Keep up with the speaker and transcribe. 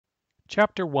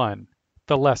Chapter 1.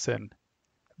 The Lesson.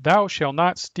 Thou shalt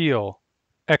not steal.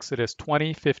 Exodus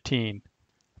 20:15.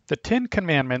 The 10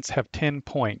 Commandments have 10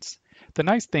 points. The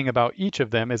nice thing about each of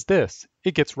them is this: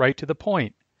 it gets right to the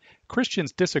point.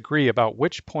 Christians disagree about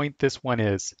which point this one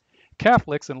is.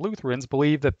 Catholics and Lutherans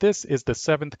believe that this is the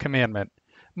 7th commandment.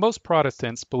 Most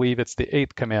Protestants believe it's the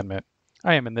 8th commandment.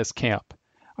 I am in this camp.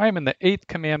 I am in the 8th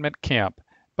commandment camp,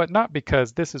 but not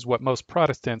because this is what most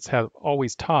Protestants have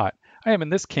always taught. I am in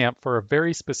this camp for a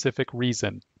very specific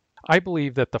reason. I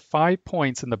believe that the 5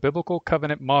 points in the biblical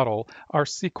covenant model are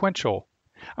sequential.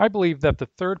 I believe that the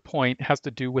 3rd point has to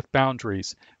do with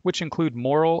boundaries, which include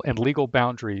moral and legal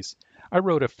boundaries. I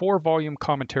wrote a 4-volume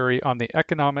commentary on the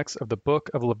economics of the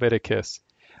book of Leviticus.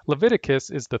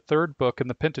 Leviticus is the 3rd book in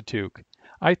the Pentateuch.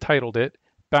 I titled it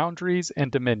Boundaries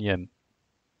and Dominion.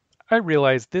 I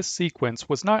realized this sequence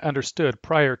was not understood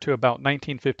prior to about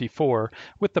 1954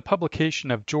 with the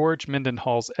publication of George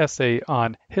Mendenhall's essay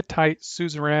on Hittite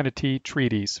suzerainty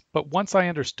treaties. But once I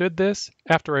understood this,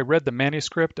 after I read the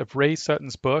manuscript of Ray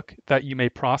Sutton's book, That You May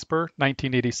Prosper,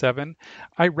 1987,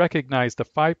 I recognized the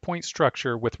 5-point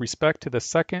structure with respect to the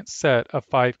second set of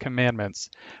 5 commandments.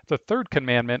 The 3rd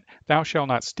commandment, thou shalt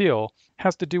not steal,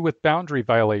 has to do with boundary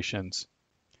violations.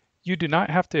 You do not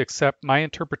have to accept my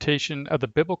interpretation of the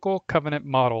biblical covenant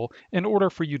model in order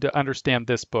for you to understand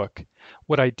this book.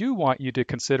 What I do want you to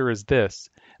consider is this.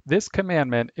 This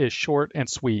commandment is short and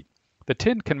sweet. The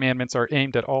 10 commandments are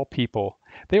aimed at all people.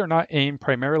 They are not aimed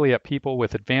primarily at people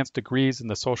with advanced degrees in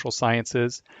the social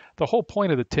sciences. The whole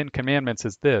point of the 10 commandments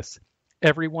is this: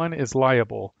 everyone is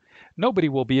liable. Nobody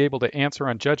will be able to answer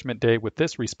on Judgment Day with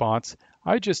this response: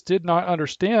 I just did not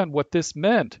understand what this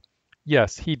meant.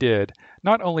 Yes, he did.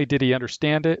 Not only did he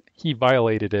understand it, he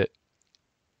violated it.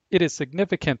 It is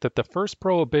significant that the first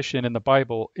prohibition in the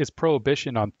Bible is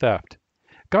prohibition on theft.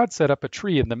 God set up a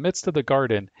tree in the midst of the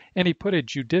garden, and he put a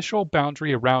judicial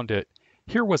boundary around it.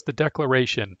 Here was the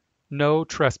declaration: no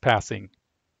trespassing.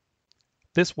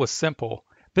 This was simple.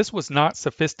 This was not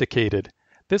sophisticated.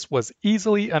 This was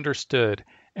easily understood,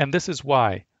 and this is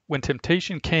why, when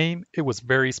temptation came, it was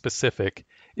very specific.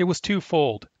 It was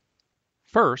twofold.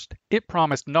 First, it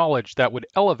promised knowledge that would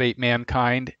elevate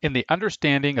mankind in the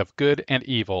understanding of good and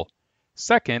evil.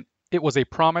 Second, it was a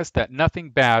promise that nothing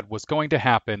bad was going to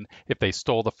happen if they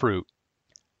stole the fruit.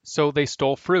 So they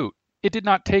stole fruit. It did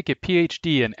not take a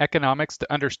PhD in economics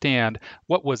to understand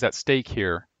what was at stake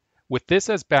here. With this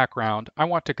as background, I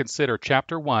want to consider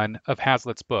Chapter 1 of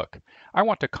Hazlitt's book. I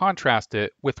want to contrast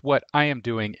it with what I am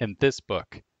doing in this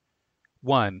book.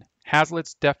 1.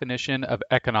 Hazlitt's definition of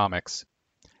economics.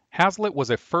 Hazlitt was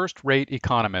a first-rate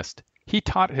economist. He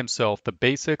taught himself the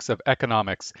basics of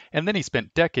economics, and then he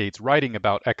spent decades writing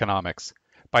about economics.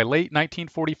 By late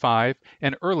 1945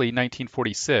 and early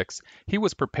 1946, he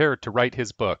was prepared to write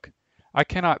his book. I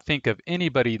cannot think of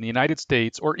anybody in the United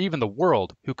States or even the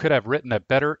world who could have written a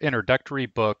better introductory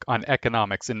book on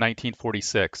economics in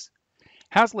 1946.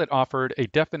 Hazlitt offered a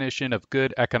definition of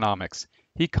good economics.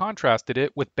 He contrasted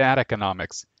it with bad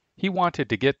economics. He wanted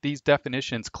to get these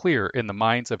definitions clear in the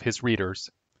minds of his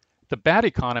readers. The bad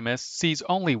economist sees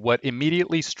only what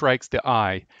immediately strikes the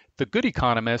eye. The good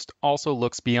economist also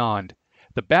looks beyond.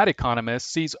 The bad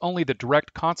economist sees only the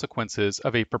direct consequences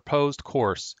of a proposed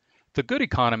course. The good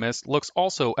economist looks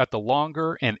also at the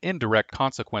longer and indirect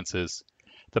consequences.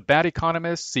 The bad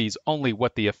economist sees only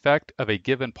what the effect of a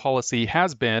given policy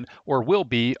has been or will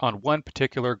be on one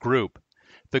particular group.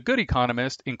 The good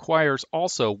economist inquires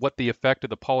also what the effect of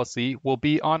the policy will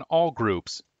be on all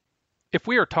groups. If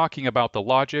we are talking about the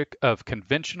logic of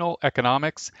conventional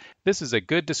economics, this is a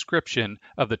good description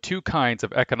of the 2 kinds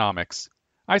of economics.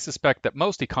 I suspect that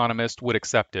most economists would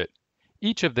accept it.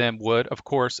 Each of them would, of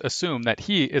course, assume that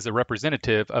he is a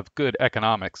representative of good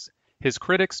economics. His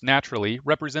critics, naturally,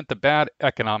 represent the bad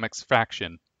economics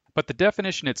faction. But the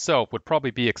definition itself would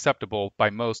probably be acceptable by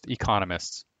most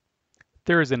economists.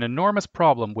 There is an enormous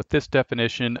problem with this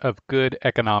definition of good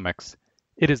economics.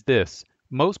 It is this: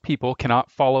 most people cannot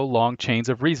follow long chains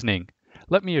of reasoning.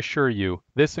 Let me assure you,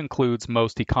 this includes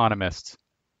most economists.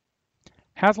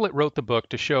 Hazlitt wrote the book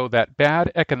to show that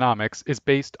bad economics is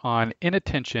based on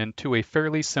inattention to a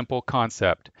fairly simple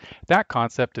concept. That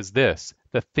concept is this: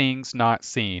 the things not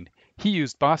seen. He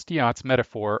used Bastiat's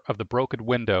metaphor of the broken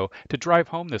window to drive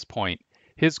home this point.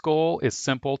 His goal is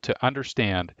simple to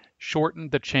understand: shorten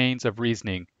the chains of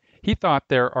reasoning. He thought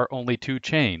there are only 2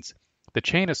 chains: the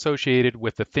chain associated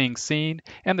with the things seen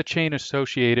and the chain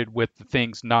associated with the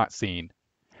things not seen.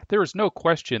 There is no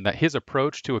question that his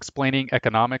approach to explaining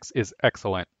economics is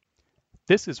excellent.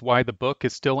 This is why the book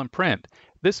is still in print.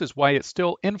 This is why it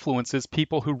still influences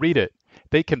people who read it.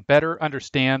 They can better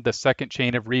understand the second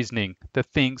chain of reasoning, the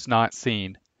things not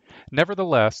seen.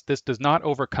 Nevertheless, this does not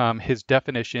overcome his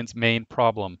definition's main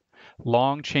problem,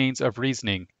 long chains of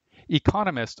reasoning.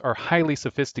 Economists are highly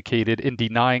sophisticated in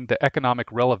denying the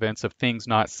economic relevance of things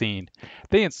not seen.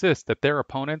 They insist that their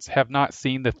opponents have not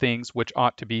seen the things which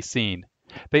ought to be seen.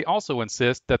 They also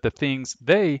insist that the things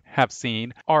they have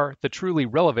seen are the truly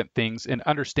relevant things in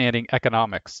understanding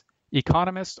economics.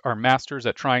 Economists are masters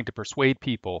at trying to persuade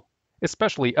people,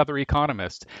 especially other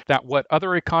economists, that what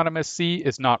other economists see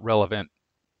is not relevant.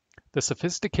 The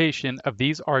sophistication of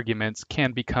these arguments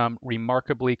can become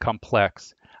remarkably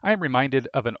complex. I am reminded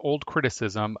of an old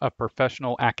criticism of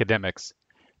professional academics.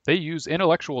 They use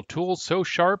intellectual tools so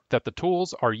sharp that the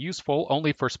tools are useful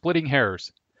only for splitting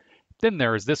hairs. Then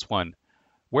there is this one.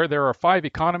 Where there are 5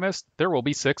 economists, there will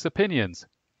be 6 opinions.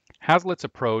 Hazlitt's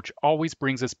approach always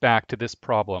brings us back to this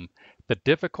problem, the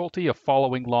difficulty of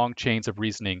following long chains of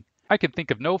reasoning. I can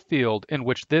think of no field in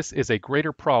which this is a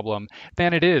greater problem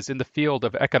than it is in the field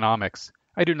of economics.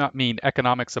 I do not mean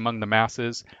economics among the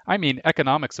masses, I mean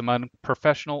economics among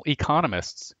professional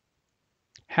economists.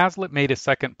 Hazlitt made a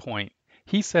second point.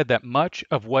 He said that much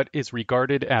of what is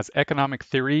regarded as economic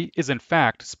theory is in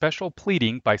fact special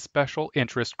pleading by special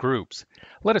interest groups.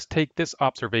 Let us take this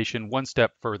observation one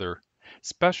step further.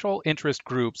 Special interest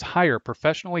groups hire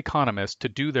professional economists to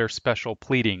do their special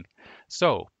pleading.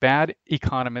 So, bad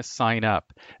economists sign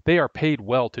up. They are paid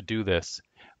well to do this.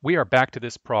 We are back to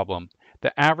this problem.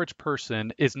 The average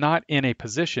person is not in a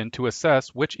position to assess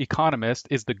which economist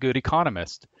is the good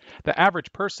economist. The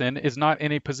average person is not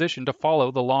in a position to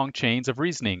follow the long chains of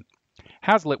reasoning.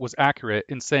 Hazlitt was accurate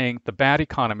in saying the bad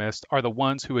economists are the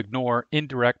ones who ignore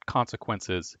indirect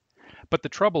consequences. But the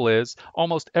trouble is,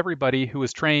 almost everybody who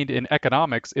is trained in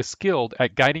economics is skilled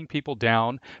at guiding people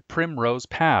down primrose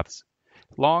paths.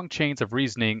 Long chains of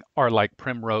reasoning are like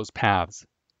primrose paths.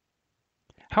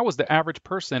 How is the average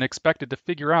person expected to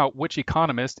figure out which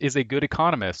economist is a good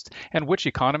economist and which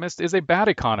economist is a bad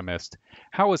economist?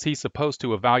 How is he supposed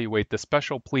to evaluate the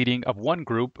special pleading of one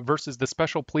group versus the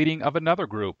special pleading of another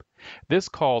group? This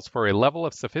calls for a level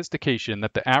of sophistication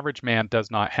that the average man does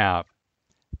not have.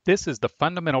 This is the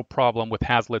fundamental problem with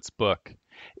Hazlitt's book.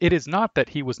 It is not that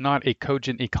he was not a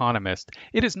cogent economist.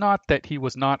 It is not that he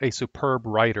was not a superb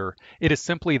writer. It is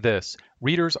simply this.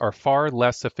 Readers are far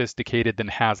less sophisticated than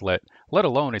Hazlitt, let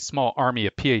alone a small army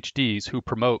of PhDs who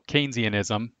promote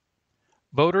Keynesianism.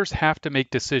 Voters have to make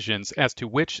decisions as to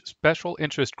which special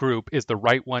interest group is the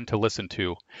right one to listen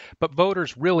to. But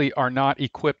voters really are not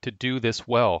equipped to do this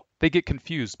well. They get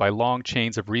confused by long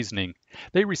chains of reasoning.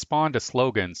 They respond to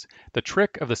slogans. The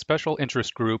trick of the special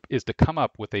interest group is to come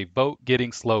up with a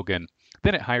vote-getting slogan.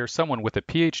 Then it hires someone with a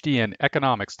PhD in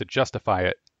economics to justify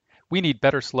it. We need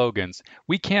better slogans.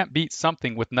 We can't beat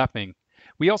something with nothing.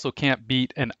 We also can't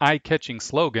beat an eye-catching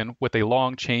slogan with a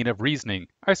long chain of reasoning.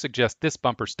 I suggest this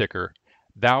bumper sticker.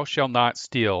 Thou shalt not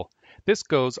steal. This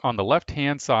goes on the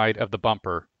left-hand side of the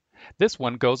bumper. This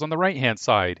one goes on the right-hand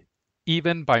side,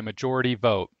 even by majority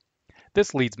vote.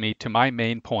 This leads me to my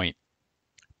main point.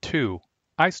 2.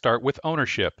 I start with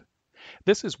ownership.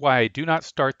 This is why I do not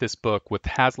start this book with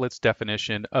Hazlitt's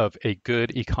definition of a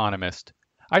good economist.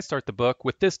 I start the book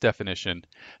with this definition.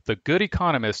 The good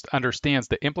economist understands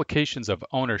the implications of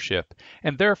ownership,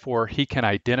 and therefore he can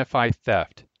identify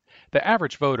theft. The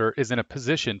average voter is in a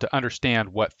position to understand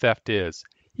what theft is.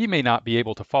 He may not be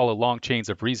able to follow long chains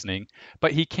of reasoning,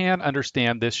 but he can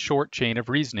understand this short chain of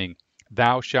reasoning.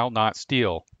 Thou shalt not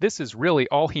steal. This is really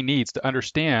all he needs to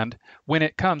understand when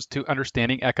it comes to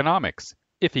understanding economics.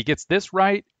 If he gets this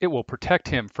right, it will protect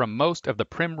him from most of the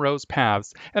primrose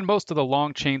paths and most of the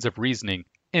long chains of reasoning,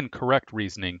 incorrect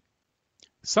reasoning.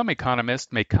 Some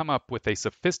economists may come up with a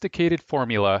sophisticated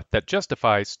formula that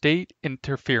justifies state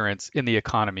interference in the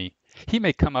economy. He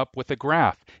may come up with a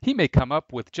graph. He may come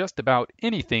up with just about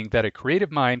anything that a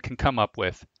creative mind can come up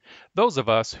with. Those of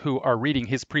us who are reading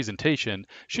his presentation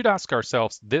should ask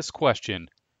ourselves this question: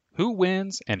 who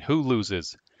wins and who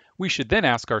loses? We should then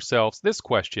ask ourselves this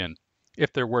question: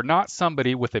 if there were not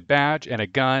somebody with a badge and a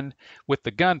gun, with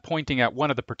the gun pointing at one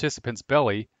of the participants'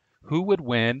 belly, who would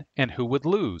win and who would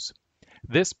lose?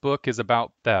 This book is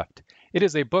about theft. It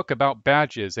is a book about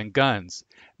badges and guns.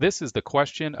 This is the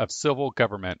question of civil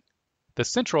government. The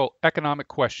central economic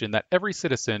question that every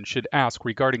citizen should ask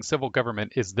regarding civil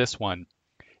government is this one: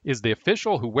 is the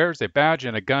official who wears a badge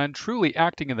and a gun truly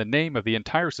acting in the name of the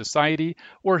entire society,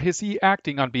 or is he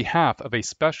acting on behalf of a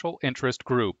special interest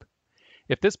group?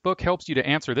 If this book helps you to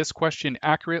answer this question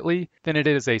accurately, then it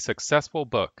is a successful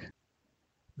book.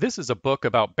 This is a book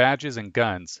about badges and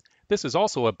guns. This is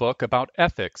also a book about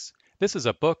ethics. This is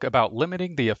a book about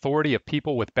limiting the authority of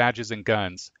people with badges and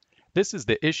guns. This is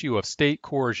the issue of state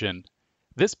coercion.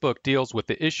 This book deals with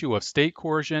the issue of state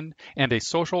coercion and a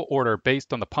social order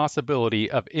based on the possibility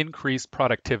of increased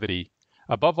productivity.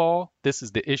 Above all, this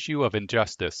is the issue of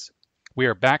injustice. We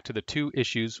are back to the two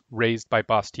issues raised by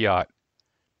Bastiat.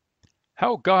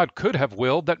 How God could have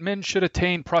willed that men should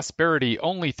attain prosperity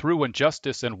only through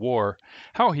injustice and war.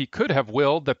 How he could have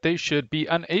willed that they should be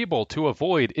unable to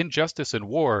avoid injustice and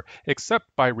war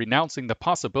except by renouncing the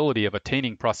possibility of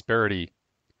attaining prosperity.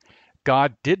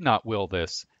 God did not will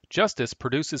this. Justice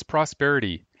produces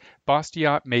prosperity.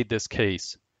 Bastiat made this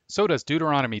case. So does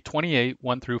Deuteronomy 28,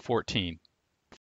 1 through 14.